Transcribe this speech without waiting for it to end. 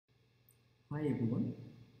Hi everyone,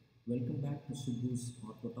 welcome back to Subbu's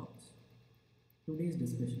Ortho Talks. Today's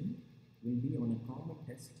discussion will be on a common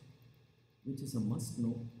test which is a must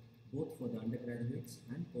know both for the undergraduates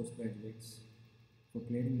and postgraduates for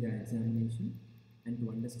clearing their examination and to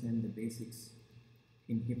understand the basics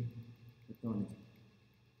in hip pathology.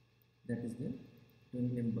 That is the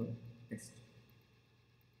Trendelenburg Test.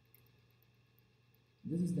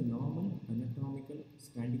 This is the normal anatomical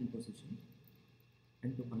standing position,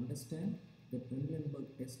 and to understand the Trendelenburg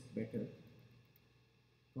test better,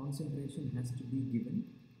 concentration has to be given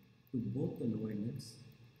to both the lower limbs,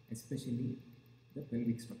 especially the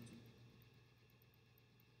pelvic structure.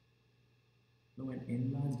 Now an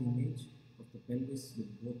enlarged image of the pelvis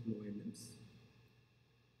with both lower limbs.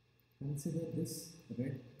 Consider this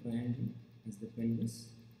red triangle as the pelvis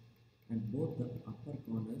and both the upper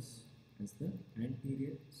corners as the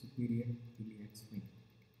anterior superior iliac spine.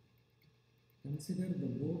 Consider the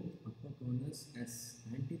both upper corners as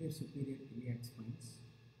anterior superior iliac spines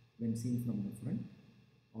when seen from the front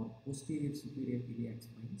or posterior superior iliac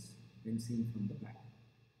spines when seen from the back.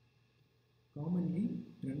 Commonly,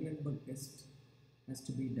 Trendelenburg test has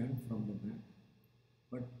to be done from the back,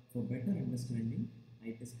 but for better understanding,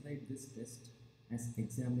 I describe this test as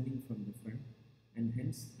examining from the front, and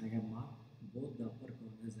hence I have marked both the upper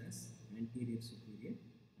corners as anterior superior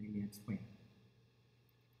iliac spine.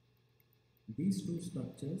 These two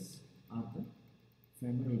structures are the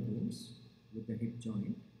femoral bones with the hip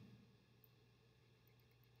joint,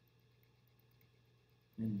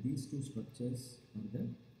 and these two structures are the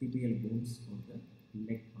tibial bones or the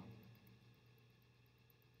leg part.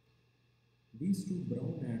 These two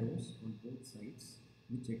brown arrows on both sides,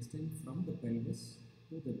 which extend from the pelvis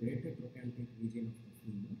to the greater trochanteric region of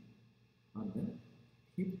the femur, are the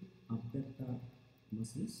hip abductor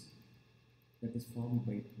muscles that is formed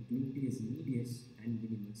by gluteus medius and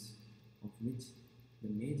minimus, of which the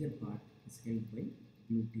major part is held by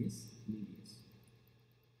gluteus medius.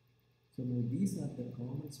 So now these are the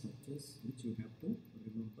common structures which you have to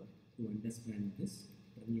remember to understand this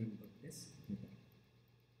Trendelenburg test better.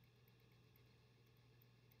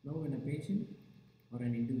 Now when a patient or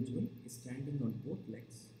an individual is standing on both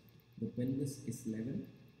legs, the pelvis is level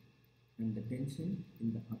and the tension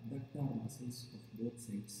in the abductor muscles of both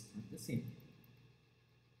sides are the same.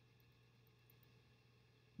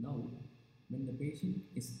 Now, when the patient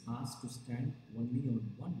is asked to stand only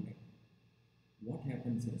on one leg, what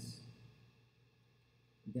happens is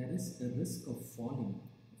there is a risk of falling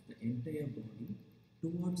of the entire body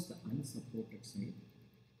towards the unsupported side,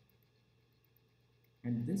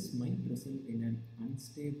 and this might result in an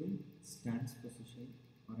unstable stance position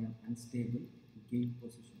or an unstable gait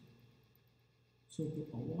position. So to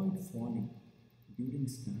avoid falling during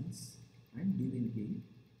stance and during gait,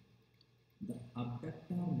 the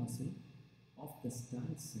abductor muscle of the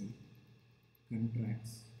stance side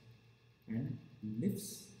contracts and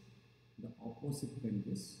lifts the opposite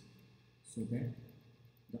pelvis so that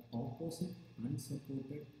the opposite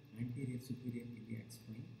unsupported anterior superior iliac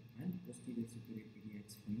spine and posterior superior iliac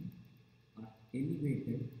spine are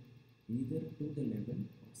elevated either to the level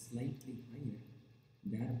or slightly higher,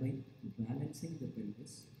 thereby balancing the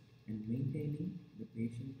pelvis and maintaining the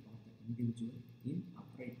patient or the individual in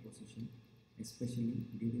upright position, especially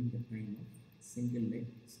during the time of single leg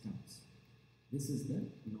stance. This is the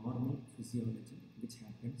normal physiology which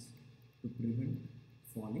happens to prevent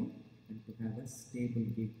falling and to have a stable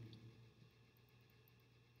gait.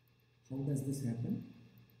 How does this happen?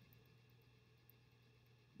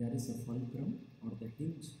 There is a fulcrum or the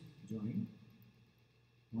hinge joint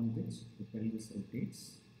on which the pelvis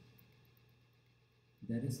rotates.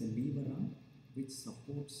 There is a lever arm which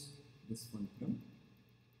supports this fulcrum,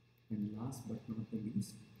 and last but not the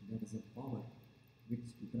least, there is a power which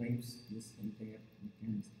drives this entire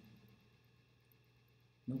mechanism.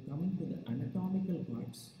 Now coming to the anatomical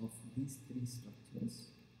parts of these three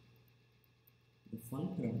structures, the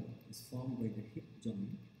fulcrum is formed by the hip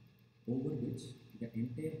joint over which the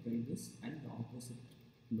entire pelvis and the opposite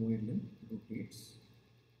lower limb rotates.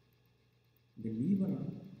 The lever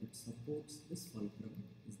arm that supports this fulcrum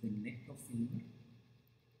is the neck of femur,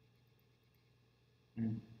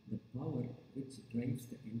 and the power which drives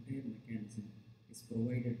the entire mechanism is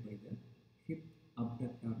provided by the hip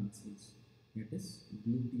abductor muscles, that is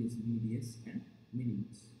gluteus medius and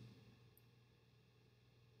minimus.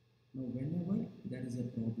 Now whenever there is a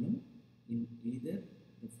problem in either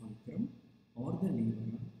the fulcrum or the lever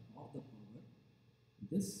arm or the power,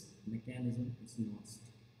 this mechanism is lost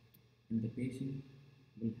and the patient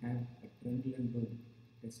will have a Trendelenburg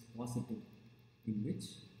test positive, in which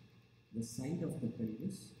the side of the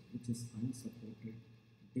pelvis which is unsupported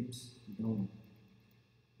dips down,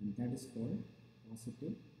 and that is called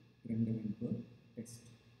positive Trendelenburg test.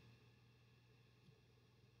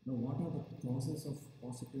 Now, what are the causes of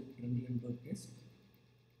positive Trendelenburg test?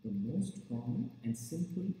 The most common and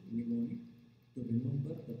simple mnemonic to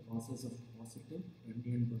remember the causes of positive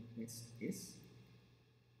Trendelenburg test is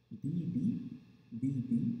DDBBM.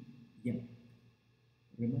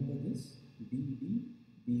 Remember this,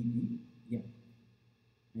 DDBBM.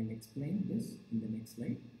 I'll explain this in the next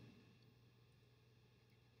slide.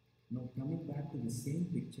 Now coming back to the same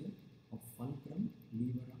picture of fulcrum,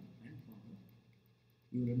 lever arm and power.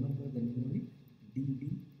 You remember the mnemonic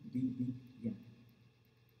DDBBM.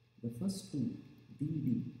 The first two,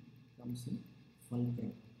 DD, comes in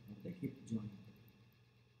fulcrum or the hip joint.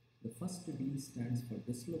 The first D stands for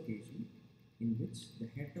dislocation, in which the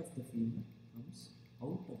head of the femur comes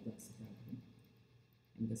out of the acetabulum,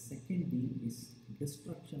 and the second D is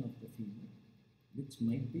destruction of the femur, which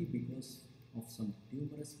might be because of some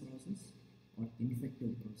tumorous process or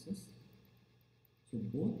infective process. So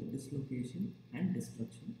both dislocation and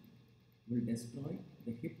destruction will destroy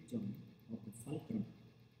the hip joint of the fulcrum,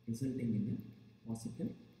 resulting in a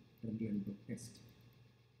positive Trendelenburg test.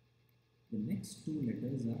 The next two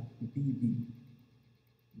letters are BB.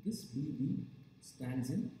 This BB stands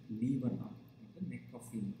in lever arm or the neck of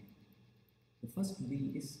femur. The first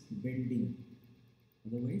B is bending.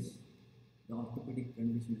 Otherwise, the orthopedic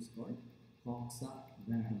condition is called coxa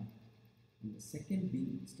vara. And the second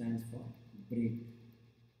B stands for break.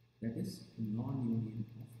 That is non-union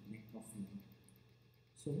of neck of femur.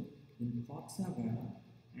 So, in coxa vara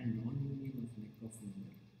and non-union of neck of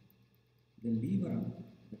femur, the lever arm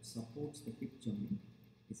that supports the hip joint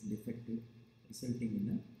is defective, resulting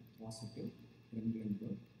in a positive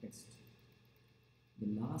Trendelenburg test.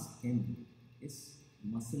 The last M is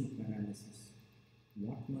muscle paralysis.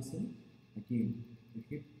 What muscle? Again, the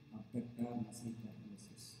hip abductor muscle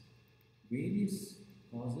paralysis. Various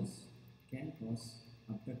causes can cause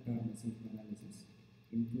abductor muscle paralysis,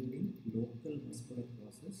 including local muscular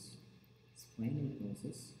causes, spinal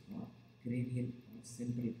causes, or cranial or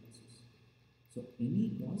central causes. So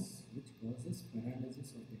any cause which causes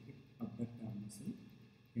paralysis of the hip abductor muscle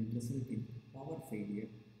can result in power failure,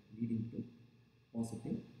 leading to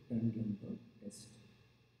positive Trendelenburg test.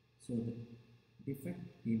 So the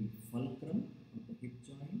defect in fulcrum or the hip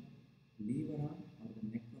joint, lever arm or the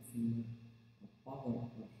neck of femur, or power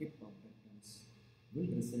or hip abductors will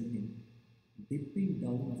result in dipping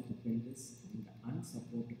down of the pelvis on the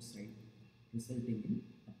unsupported side, resulting in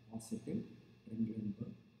a positive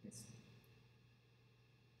Trendelenburg test.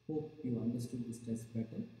 Hope you understood this test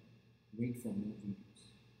better. Wait for more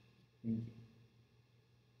videos. Thank you.